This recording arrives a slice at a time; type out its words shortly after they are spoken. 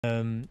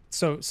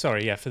So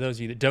sorry, yeah. For those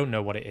of you that don't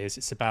know what it is,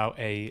 it's about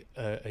a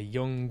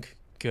young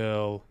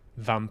girl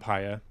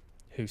vampire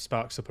who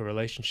sparks up a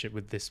relationship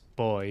with this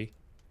boy,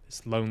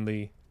 this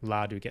lonely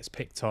lad who gets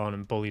picked on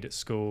and bullied at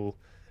school,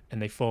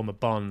 and they form a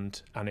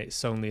bond. And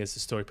it's only as the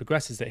story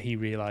progresses that he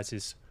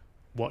realizes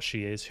what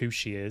she is, who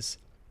she is,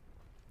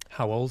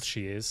 how old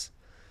she is.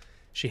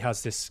 She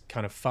has this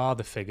kind of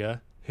father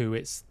figure who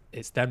it's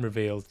then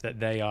revealed that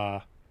they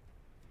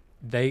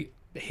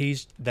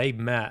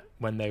met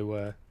when they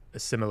were a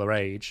similar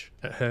age,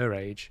 at her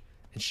age,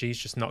 and she's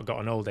just not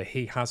gotten older.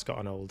 He has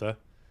gotten older.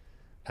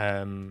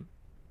 Um,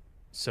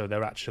 so they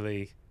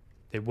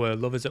were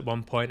lovers at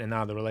one point, and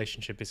now the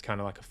relationship is kind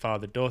of like a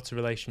father-daughter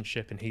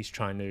relationship, and he's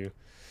trying to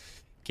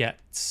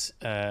get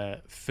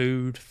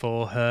food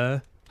for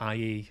her,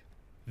 i.e.,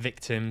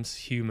 victims,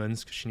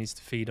 humans, because she needs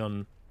to feed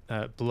on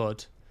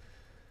blood.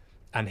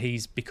 And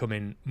he's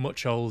becoming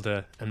much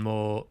older and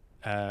more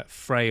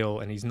frail,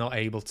 and he's not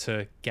able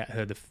to get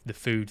her the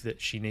food that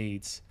she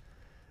needs.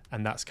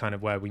 And that's kind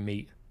of where we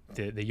meet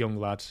the young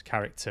lad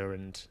character,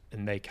 and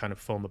they kind of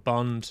form a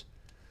bond.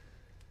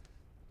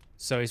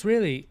 So it's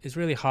really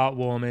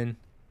heartwarming.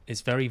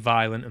 It's very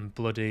violent and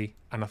bloody,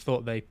 and I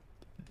thought they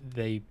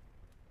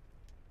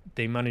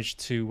they managed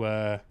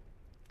to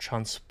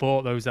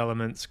transport those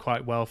elements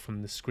quite well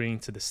from the screen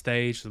to the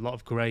stage. There's a lot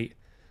of great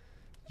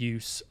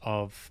use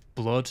of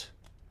blood.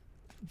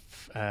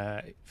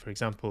 For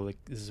example, like,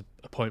 there's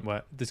a point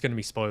where there's going to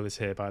be spoilers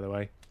here, by the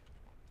way.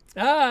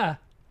 Ah,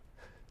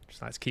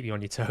 just like to keep you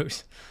on your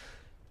toes.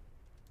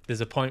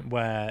 There's a point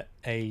where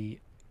a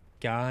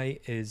guy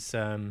is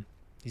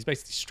he's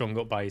basically strung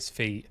up by his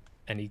feet,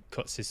 and he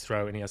cuts his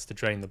throat, and he has to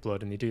drain the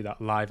blood, and they do that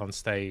live on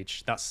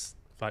stage. That's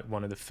like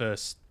one of the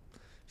first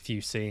few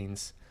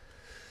scenes.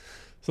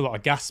 There's a lot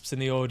of gasps in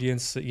the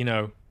audience, you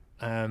know.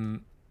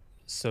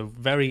 So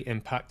very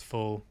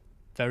impactful,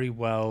 very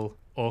well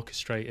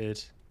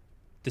orchestrated.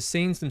 The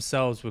scenes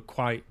themselves were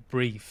quite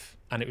brief,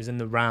 and it was in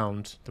the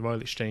round. The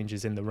Royal Exchange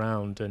is in the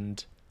round,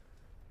 and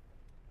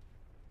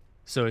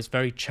so it's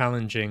very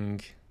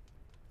challenging.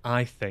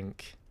 I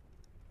think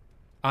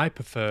I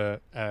prefer.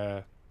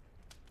 I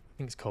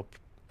think it's called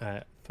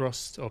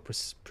thrust or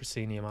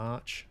proscenium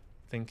arch.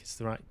 I think it's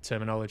the right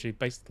terminology.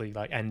 Basically,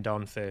 like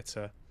end-on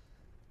theatre.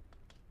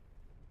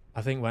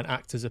 I think when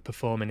actors are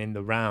performing in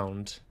the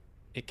round,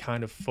 it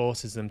kind of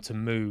forces them to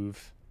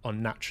move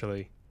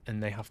unnaturally,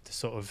 and they have to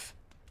sort of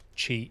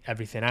cheat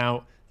everything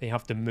out. They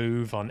have to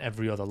move on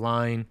every other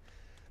line.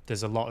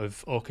 There's a lot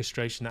of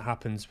orchestration that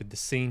happens with the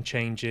scene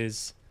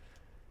changes.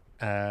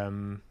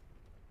 You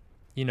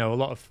know, a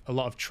lot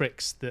of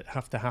tricks that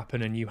have to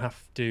happen, and you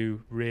have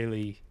to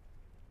really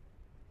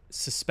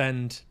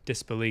suspend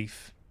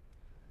disbelief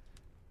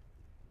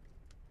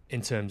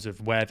in terms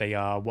of where they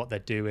are, what they're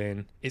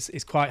doing.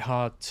 It's quite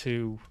hard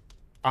to.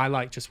 I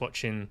like just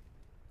watching,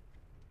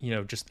 you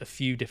know, just a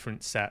few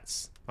different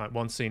sets. Like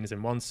one scene is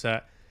in one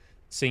set,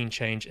 scene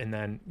change, and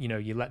then, you know,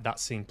 you let that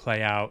scene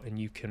play out, and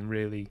you can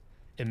really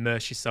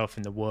immerse yourself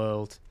in the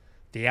world.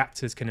 The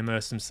actors can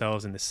immerse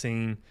themselves in the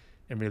scene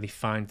and really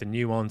find the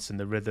nuance and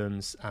the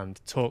rhythms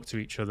and talk to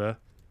each other.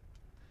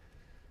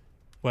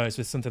 Whereas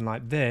with something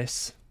like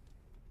this,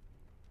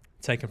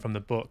 taken from the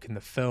book and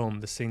the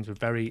film, the scenes were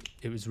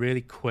it was really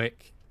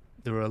quick.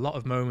 There were a lot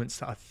of moments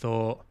that I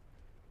thought,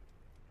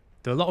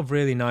 there were a lot of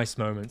really nice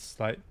moments,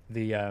 like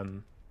I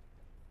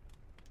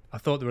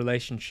thought the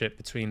relationship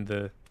between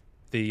the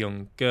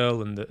young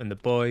girl and the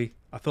boy,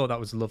 I thought that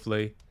was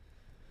lovely.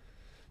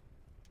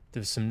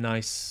 There was some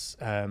nice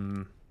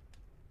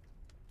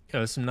you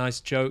know, some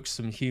nice jokes,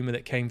 some humor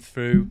that came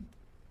through,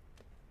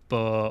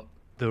 but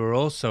there were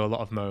also a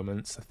lot of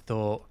moments I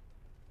thought,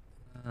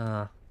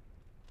 that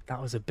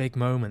was a big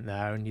moment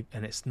there, and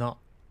it's not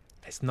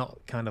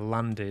kind of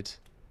landed.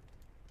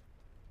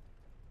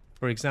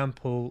 For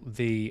example,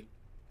 the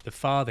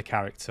father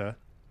character,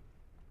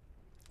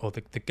 or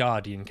the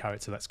guardian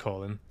character, let's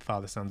call him.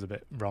 Father sounds a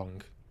bit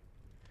wrong,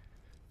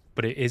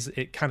 but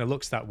it kind of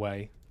looks that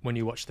way when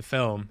you watch the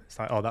film. It's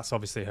like, oh, that's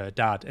obviously her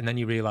dad, and then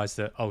you realize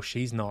that, oh,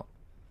 she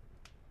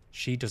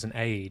doesn't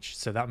age,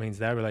 so that means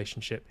their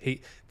relationship,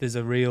 there's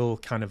a real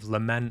kind of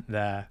lament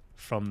there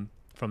from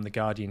the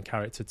guardian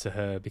character to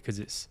her,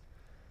 because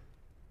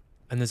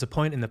and there's a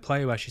point in the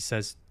play where she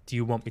says, do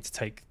you want me to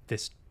take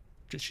this,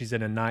 she's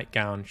in a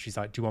nightgown, she's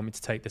like, do you want me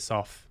to take this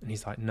off? And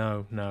he's like,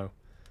 no,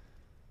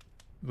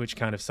 which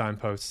kind of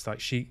signposts,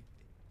 like, she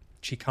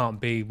can't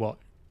be what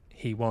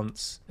he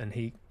wants, and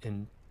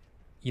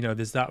you know,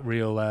 there's that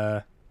real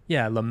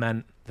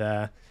lament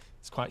there.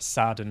 It's quite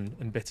sad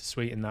and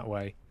bittersweet in that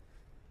way.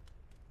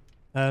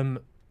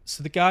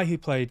 So the guy who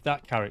played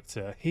that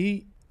character,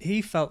 he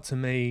felt to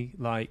me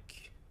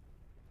like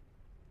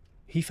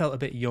he felt a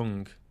bit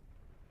young,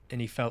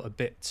 and he felt a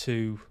bit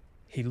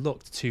he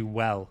looked too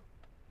well,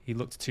 he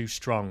looked too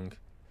strong,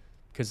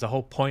 because the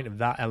whole point of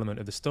that element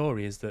of the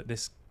story is that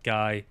this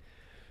guy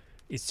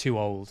is too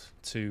old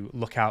to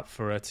look out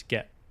for her, to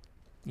get,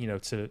 you know,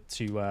 to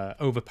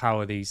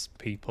overpower these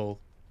people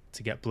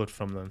to get blood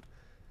from them.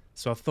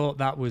 So I thought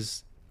that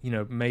was, you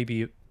know,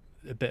 maybe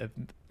a bit of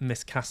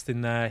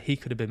miscasting there. He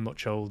could have been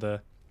much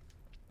older,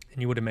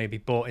 and you would have maybe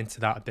bought into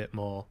that a bit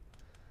more.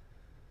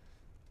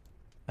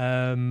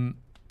 And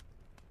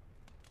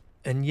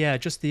yeah,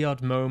 just the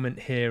odd moment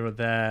here or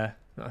there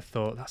that I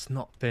thought that's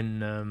not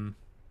been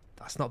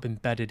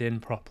bedded in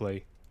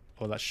properly,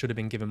 or that should have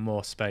been given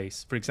more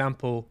space. For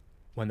example,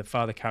 when the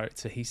father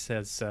character, he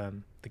says,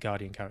 the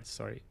Guardian character,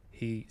 sorry,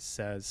 he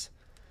says,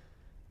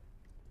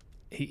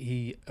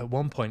 he at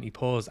one point he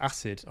pours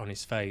acid on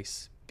his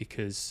face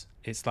because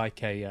it's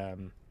like a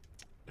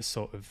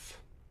sort of,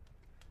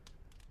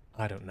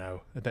 I don't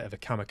know, a bit of a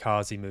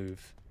kamikaze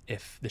move.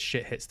 If the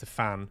shit hits the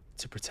fan,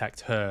 to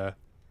protect her,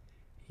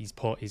 he's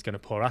going to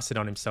pour acid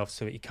on himself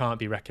so that he can't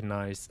be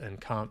recognized and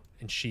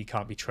she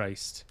can't be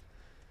traced.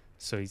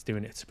 So he's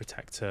doing it to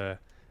protect her.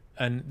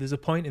 And there's a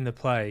point in the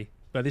play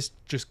where this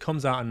just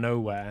comes out of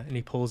nowhere, and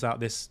he pulls out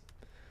this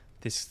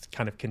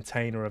kind of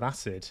container of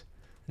acid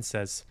and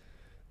says,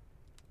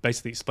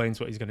 basically explains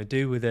what he's going to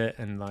do with it,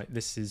 and like,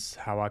 this is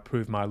how I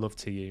prove my love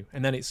to you.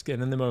 And then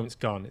the moment's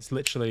gone. It's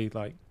literally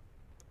like,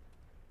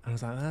 I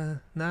was like,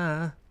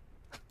 nah,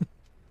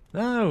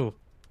 no,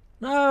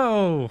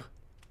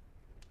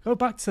 go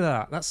back to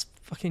that. That's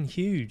fucking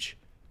huge.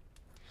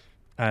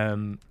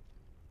 I'm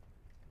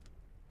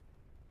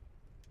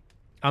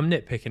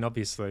nitpicking,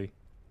 obviously,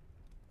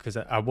 because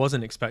I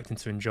wasn't expecting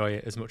to enjoy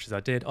it as much as I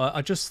did.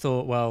 I just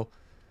thought, well,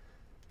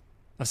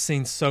 I've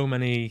seen so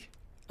many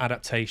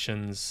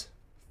adaptations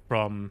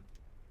from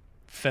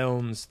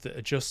films that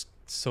are just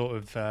sort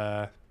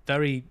of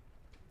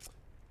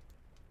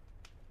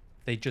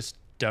they just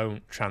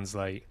don't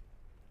translate.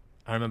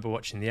 I remember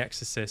watching The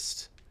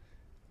Exorcist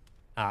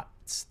at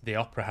the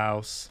Opera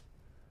House.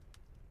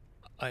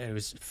 It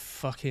was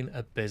fucking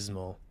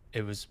abysmal.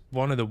 It was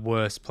one of the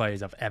worst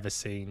plays I've ever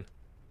seen.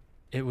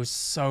 It was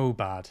so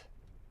bad.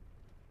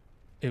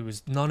 It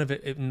was none of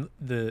it.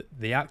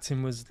 The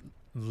acting was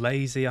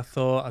lazy. I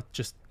thought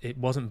it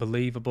wasn't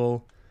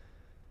believable.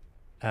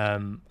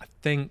 I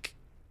think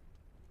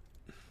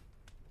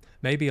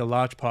maybe a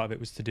large part of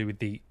it was to do with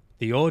the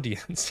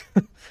audience.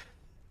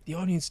 The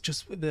audience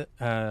just with it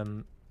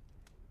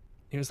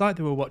was like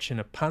they were watching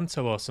a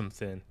panto or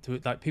something.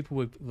 Like, people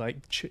were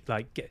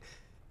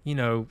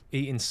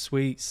eating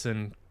sweets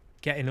and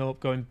getting up,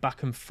 going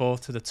back and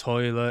forth to the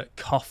toilet,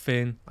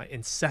 coughing, like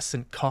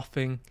incessant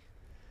coughing.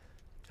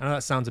 I know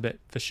that sounds a bit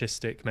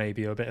fascistic,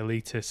 maybe, or a bit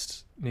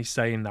elitist, me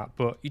saying that,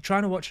 but you're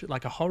trying to watch it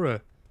like a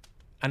horror,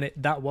 and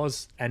that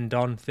was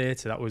end-on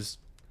theatre. That was,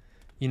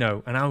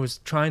 and I was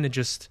trying to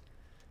just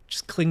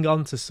cling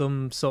on to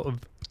some sort of,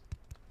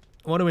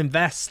 I want to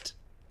invest.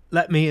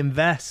 Let me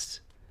invest.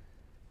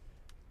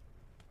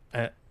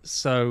 And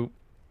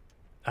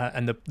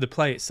the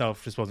play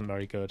itself just wasn't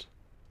very good.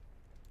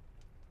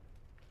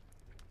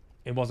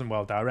 It wasn't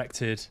well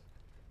directed,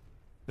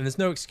 and there's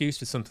no excuse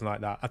for something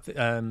like that.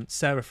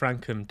 Sarah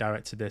Frankham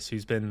directed this,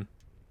 who's been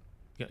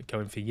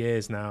going for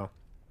years now.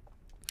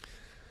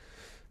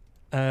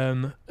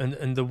 And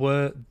there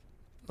were,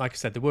 like I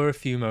said, there were a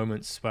few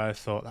moments where I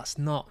thought, that's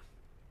not.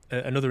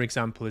 Another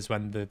example is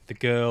when the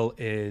girl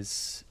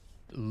is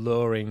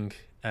luring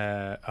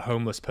a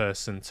homeless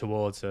person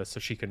towards her so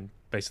she can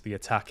basically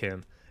attack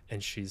him,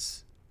 and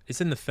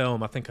it's in the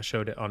film. I think I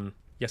showed it on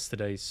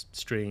yesterday's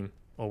stream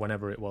or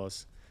whenever it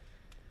was.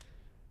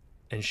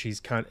 And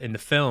in the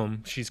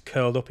film, she's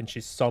curled up and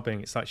she's sobbing.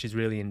 It's like she's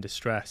really in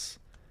distress.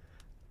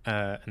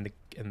 And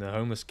the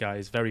homeless guy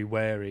is very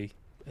wary,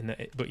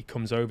 but he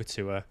comes over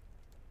to her,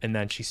 and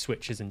then she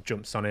switches and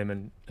jumps on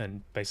him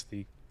and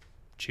basically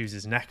chews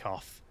his neck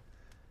off.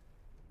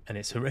 And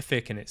it's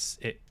horrific, and it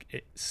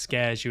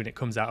scares you, and it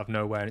comes out of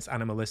nowhere, and it's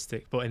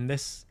animalistic. But in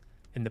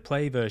the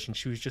play version,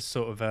 she was just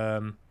sort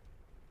of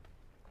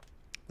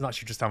like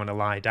she was just having to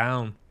lie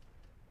down,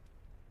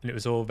 and it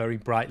was all very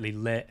brightly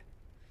lit.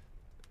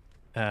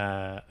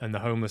 And the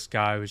homeless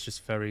guy was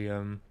just very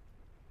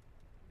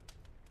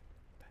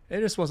it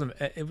just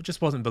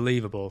wasn't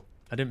believable.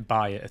 I didn't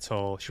buy it at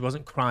all. She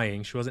wasn't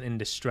crying, she wasn't in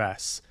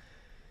distress,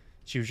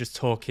 she was just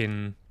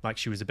talking like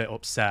she was a bit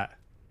upset.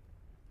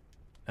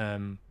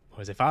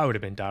 Whereas if I would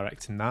have been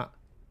directing that,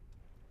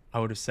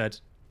 I would have said,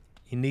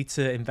 you need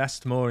to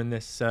invest more in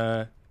this.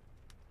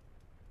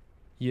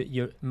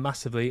 You're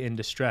massively in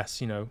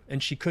distress,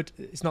 and she could.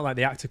 It's not like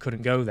the actor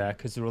couldn't go there,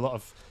 because there were a lot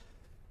of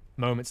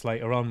moments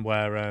later on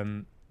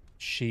where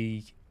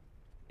she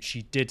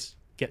did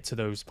get to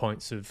those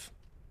points of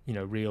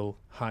real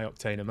high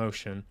octane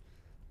emotion,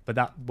 but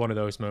that one of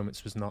those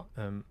moments was not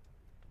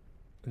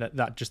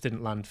that just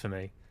didn't land for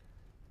me.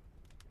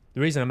 The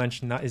reason I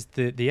mentioned that is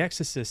the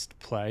Exorcist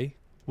play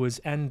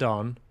was end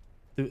on.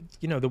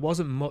 There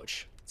wasn't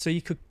much, so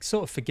you could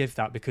sort of forgive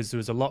that, because there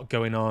was a lot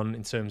going on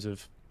in terms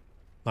of,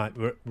 like,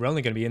 we're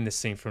only going to be in this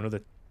scene for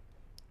another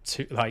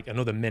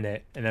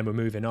minute, and then we're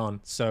moving on.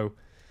 So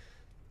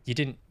you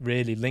didn't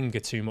really linger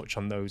too much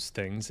on those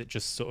things. It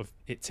just sort of,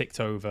 it ticked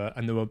over,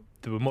 and there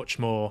were much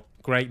more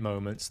great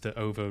moments that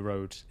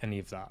overrode any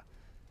of that.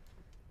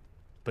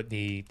 But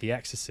the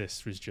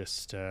Exorcist was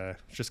just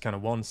kind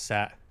of one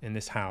set in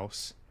this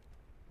house,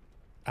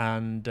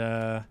 and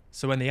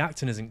so when the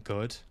acting isn't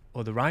good,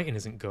 or the writing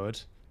isn't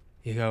good,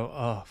 you go,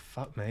 oh,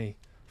 fuck me.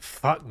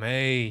 Fuck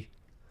me.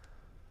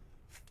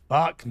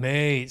 Fuck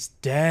me. It's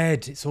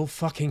dead. It's all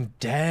fucking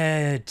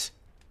dead.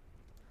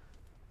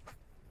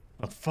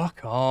 Oh,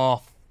 fuck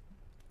off.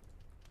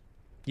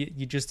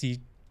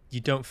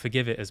 You don't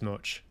forgive it as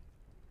much.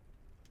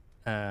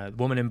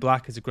 Woman in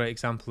Black is a great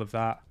example of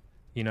that.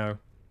 You know,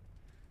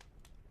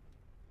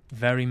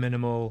 very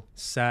minimal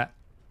set,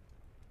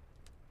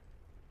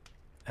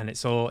 and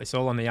it's all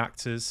on the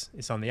actors.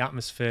 It's on the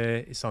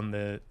atmosphere. It's on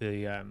the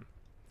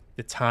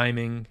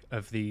timing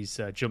of these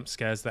jump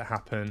scares that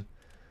happen.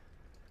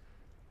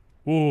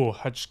 Oh,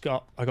 I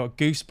got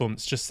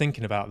goosebumps just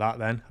thinking about that.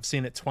 Then I've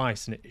seen it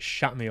twice, and it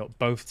shat me up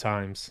both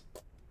times.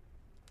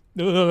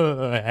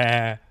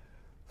 Yeah,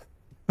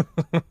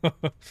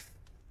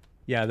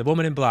 The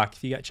Woman in Black,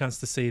 if you get a chance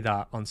to see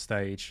that on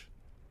stage,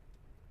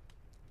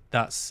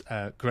 that's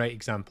a great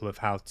example of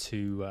how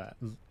to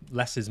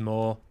less is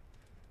more.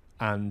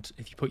 And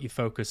if you put your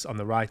focus on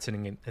the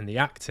writing and the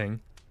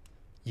acting,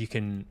 you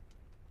can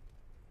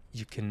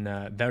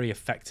very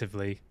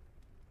effectively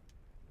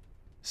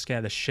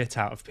scare the shit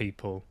out of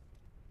people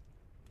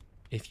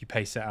if you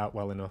pace it out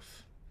well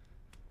enough.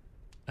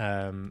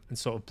 And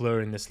sort of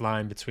blurring this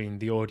line between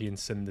the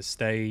audience and the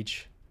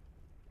stage.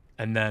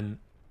 And then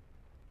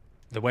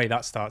the way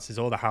that starts is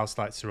all the house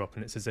lights are up,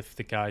 and it's as if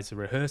the guys are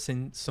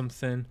rehearsing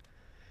something.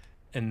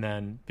 And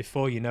then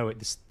before you know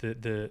it,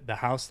 the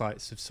house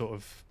lights have sort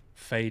of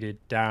faded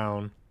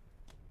down,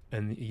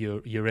 and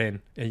you're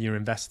in, and you're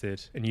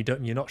invested, and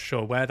you're not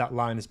sure where that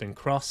line has been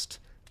crossed,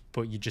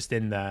 but you're just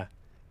in there,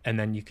 and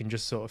then you can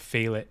just sort of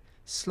feel it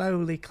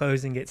slowly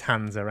closing its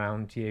hands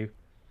around you,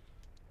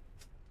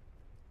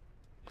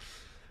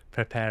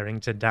 preparing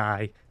to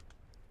die.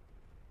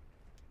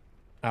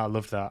 I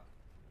love that.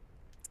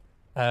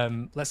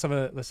 Let's have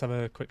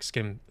a quick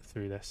skim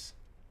through this.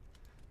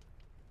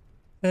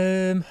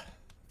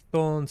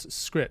 Thorne's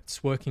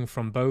script, working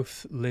from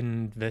both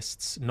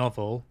Lindqvist's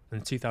novel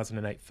and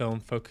 2008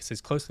 film,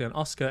 focuses closely on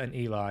Oscar and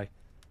Eli,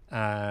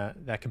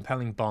 their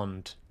compelling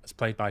bond, as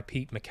played by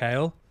Pete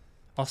McHale.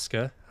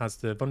 Oscar has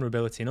the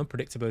vulnerability and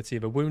unpredictability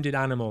of a wounded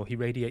animal. He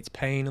radiates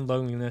pain and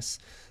loneliness.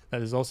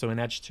 There's also an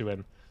edge to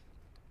him,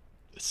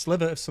 a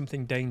sliver of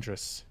something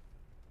dangerous.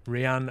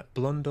 Rhiannon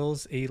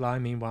Blundell's Eli,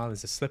 meanwhile,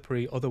 is a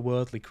slippery,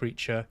 otherworldly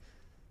creature.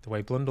 The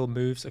way Blundell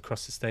moves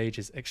across the stage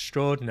is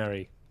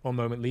extraordinary, one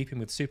moment leaping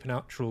with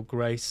supernatural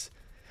grace.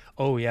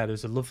 Oh yeah,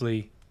 there's a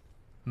lovely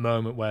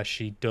moment where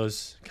she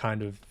does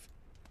kind of,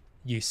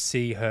 you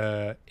see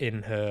her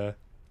in her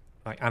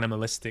like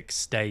animalistic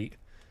state,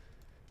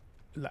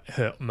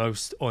 her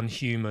most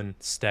unhuman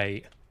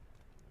state.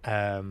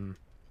 Oh,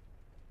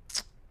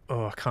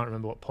 I can't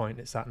remember what point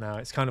it's at now.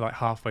 It's kind of like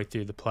halfway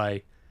through the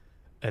play.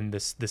 And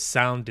the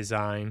sound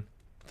design,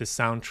 the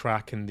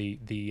soundtrack, and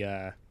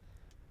the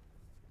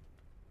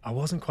I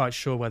wasn't quite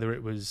sure whether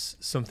it was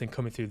something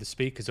coming through the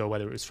speakers or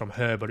whether it was from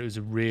her, but it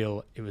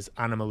was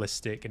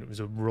animalistic, and it was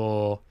a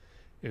raw.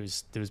 There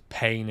was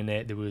pain in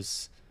it. There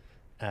was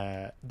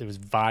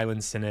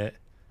violence in it,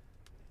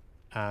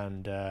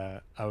 and I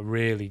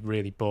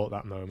really bought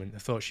that moment. I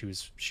thought she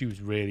was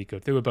really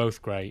good. They were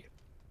both great.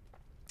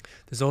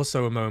 There's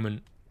also a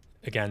moment,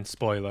 again,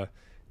 spoiler,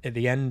 at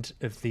the end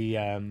of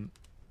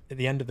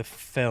the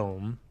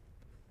film.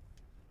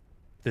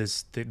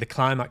 There's the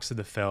climax of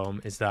the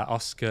film is that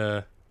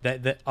Oscar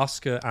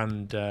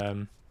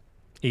and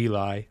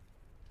Eli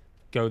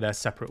go their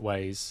separate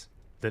ways.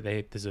 That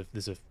there's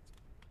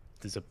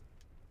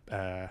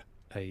a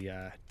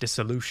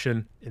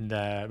dissolution in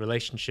their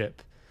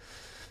relationship,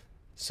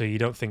 so you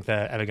don't think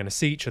they're ever going to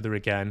see each other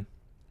again.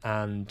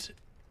 And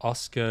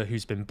Oscar,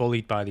 who's been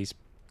bullied by these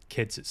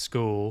kids at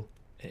school,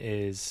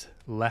 is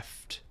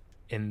left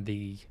in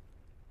the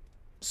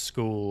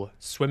school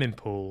swimming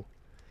pool.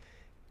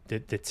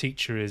 The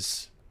teacher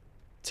is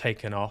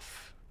taken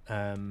off.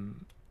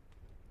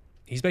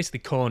 He's basically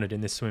cornered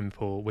in this swimming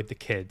pool with the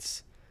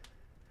kids,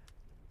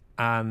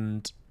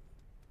 and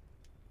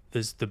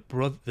there's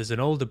an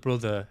older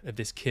brother of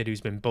this kid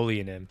who's been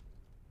bullying him.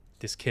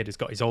 This kid has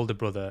got his older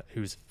brother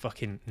who's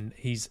fucking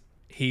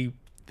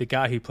the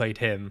guy who played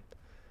him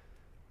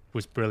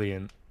was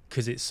brilliant,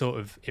 because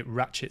it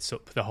ratchets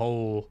up the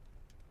whole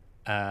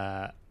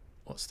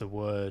what's the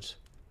word,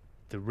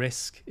 the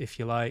risk, if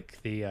you like,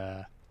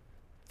 the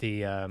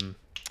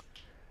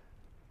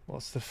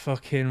what's the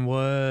fucking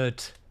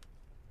word?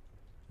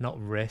 Not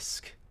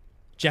risk,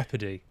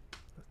 jeopardy.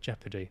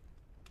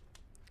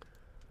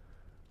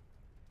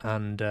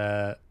 And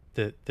the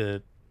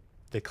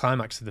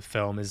climax of the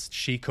film is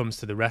she comes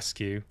to the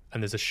rescue,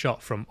 and there's a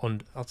shot from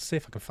under. I'll see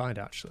if I can find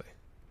it actually,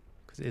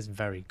 because it is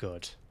very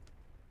good.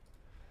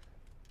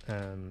 Let's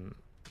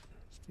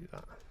do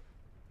that.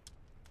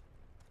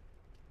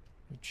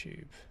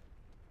 YouTube.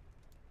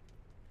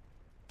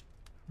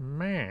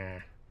 Meh.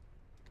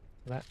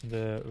 Let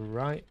the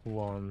right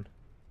one.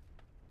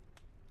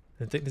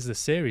 I think there's a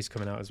series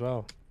coming out as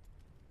well.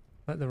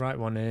 Let the right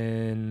one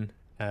in.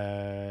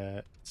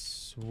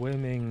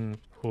 Swimming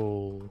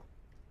pool.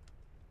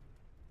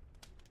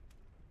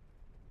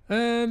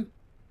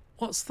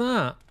 What's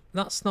that?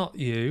 That's not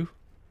you.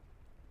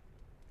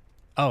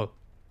 Oh,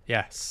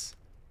 yes.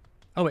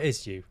 Oh, it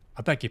is you.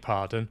 I beg your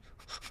pardon.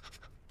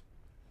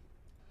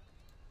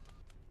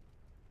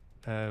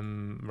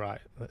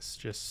 Right, let's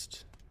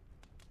just...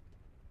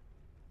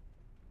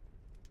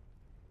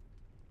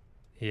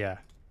 Yeah.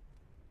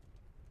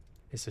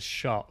 It's a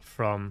shot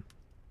from...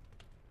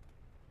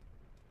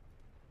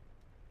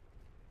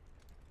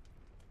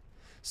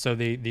 So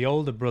the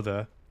older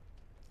brother,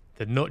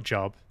 the nut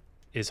job,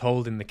 is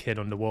holding the kid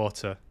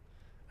underwater,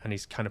 and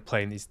he's kind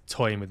of he's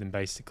toying with him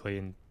basically,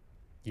 and,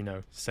 you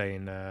know,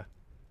 saying,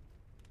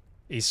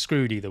 he's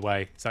screwed either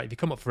way. It's like, if you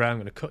come up for air, I'm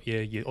going to cut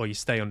you, or you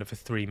stay under for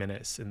 3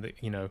 minutes, and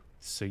you know,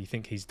 so you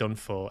think he's done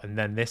for, and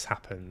then this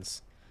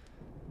happens.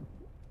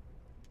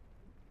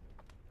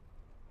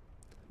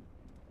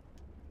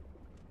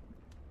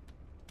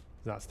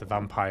 That's the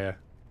vampire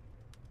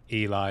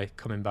Eli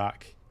coming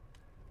back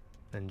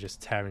and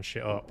just tearing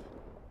shit up.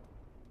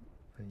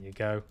 And you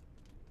go.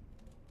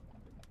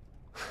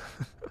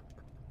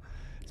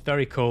 It's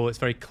very cool. It's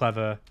very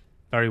clever,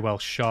 very well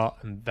shot,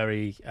 and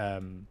very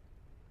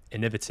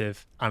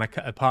innovative. And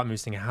a part of me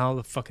was thinking, how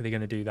the fuck are they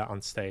going to do that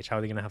on stage? How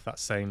are they going to have that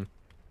same,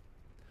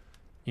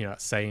 you know,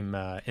 that same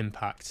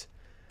impact?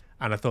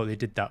 And I thought they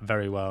did that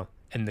very well.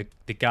 And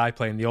the guy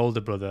playing the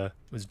older brother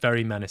was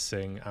very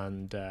menacing,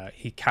 and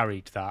he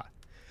carried that.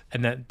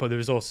 And then, but there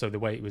was also the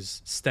way it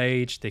was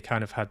staged. They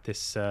kind of had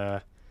this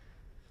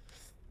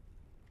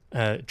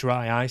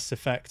dry ice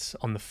effect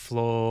on the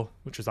floor,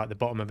 which was like the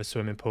bottom of a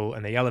swimming pool,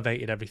 and they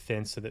elevated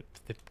everything so that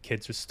the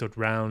kids were stood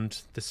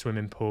round the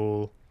swimming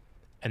pool.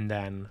 And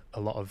then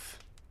a lot of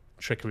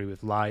trickery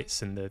with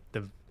lights, and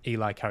the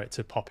Eli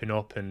character popping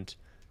up, and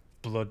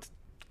blood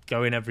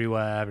going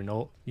everywhere, and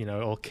all, you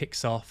know, it all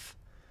kicks off.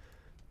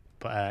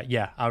 But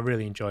yeah, I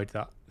really enjoyed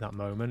that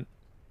moment.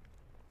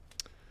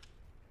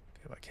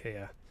 Go back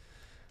here.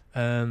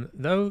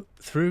 Though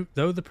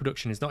the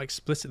production is not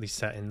explicitly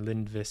set in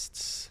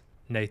Lindqvist's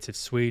native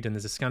Sweden,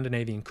 there's a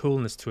Scandinavian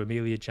coolness to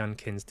Emilia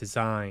Jankin's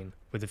design,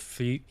 with a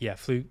few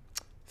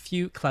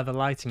clever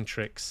lighting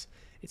tricks.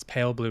 Its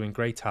pale blue and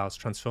grey tiles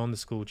transform the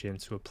school gym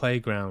to a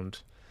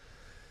playground,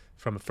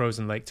 from a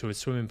frozen lake to a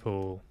swimming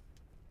pool.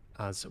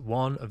 As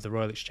one of the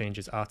Royal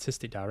Exchange's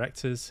artistic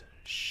directors,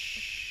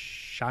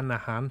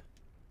 Shanahan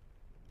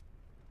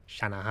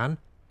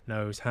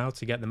knows how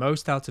to get the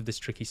most out of this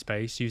tricky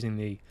space, using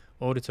the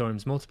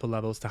auditorium's multiple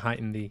levels to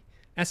heighten the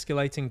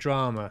escalating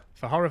drama.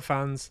 For horror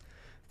fans,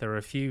 there are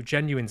a few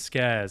genuine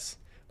scares,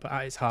 but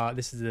at its heart,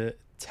 this is a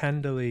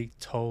tenderly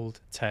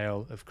told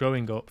tale of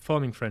growing up,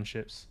 forming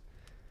friendships,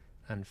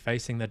 and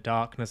facing the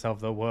darkness of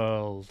the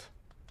world.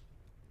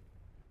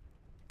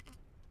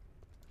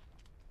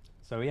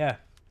 So yeah,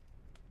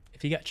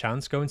 if you get a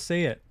chance, go and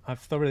see it. I've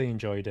thoroughly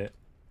enjoyed it.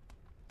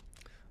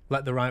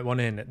 Let the right one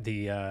in at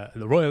the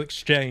Royal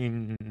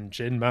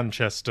Exchange in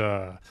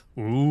Manchester.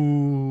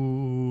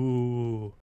 Ooh.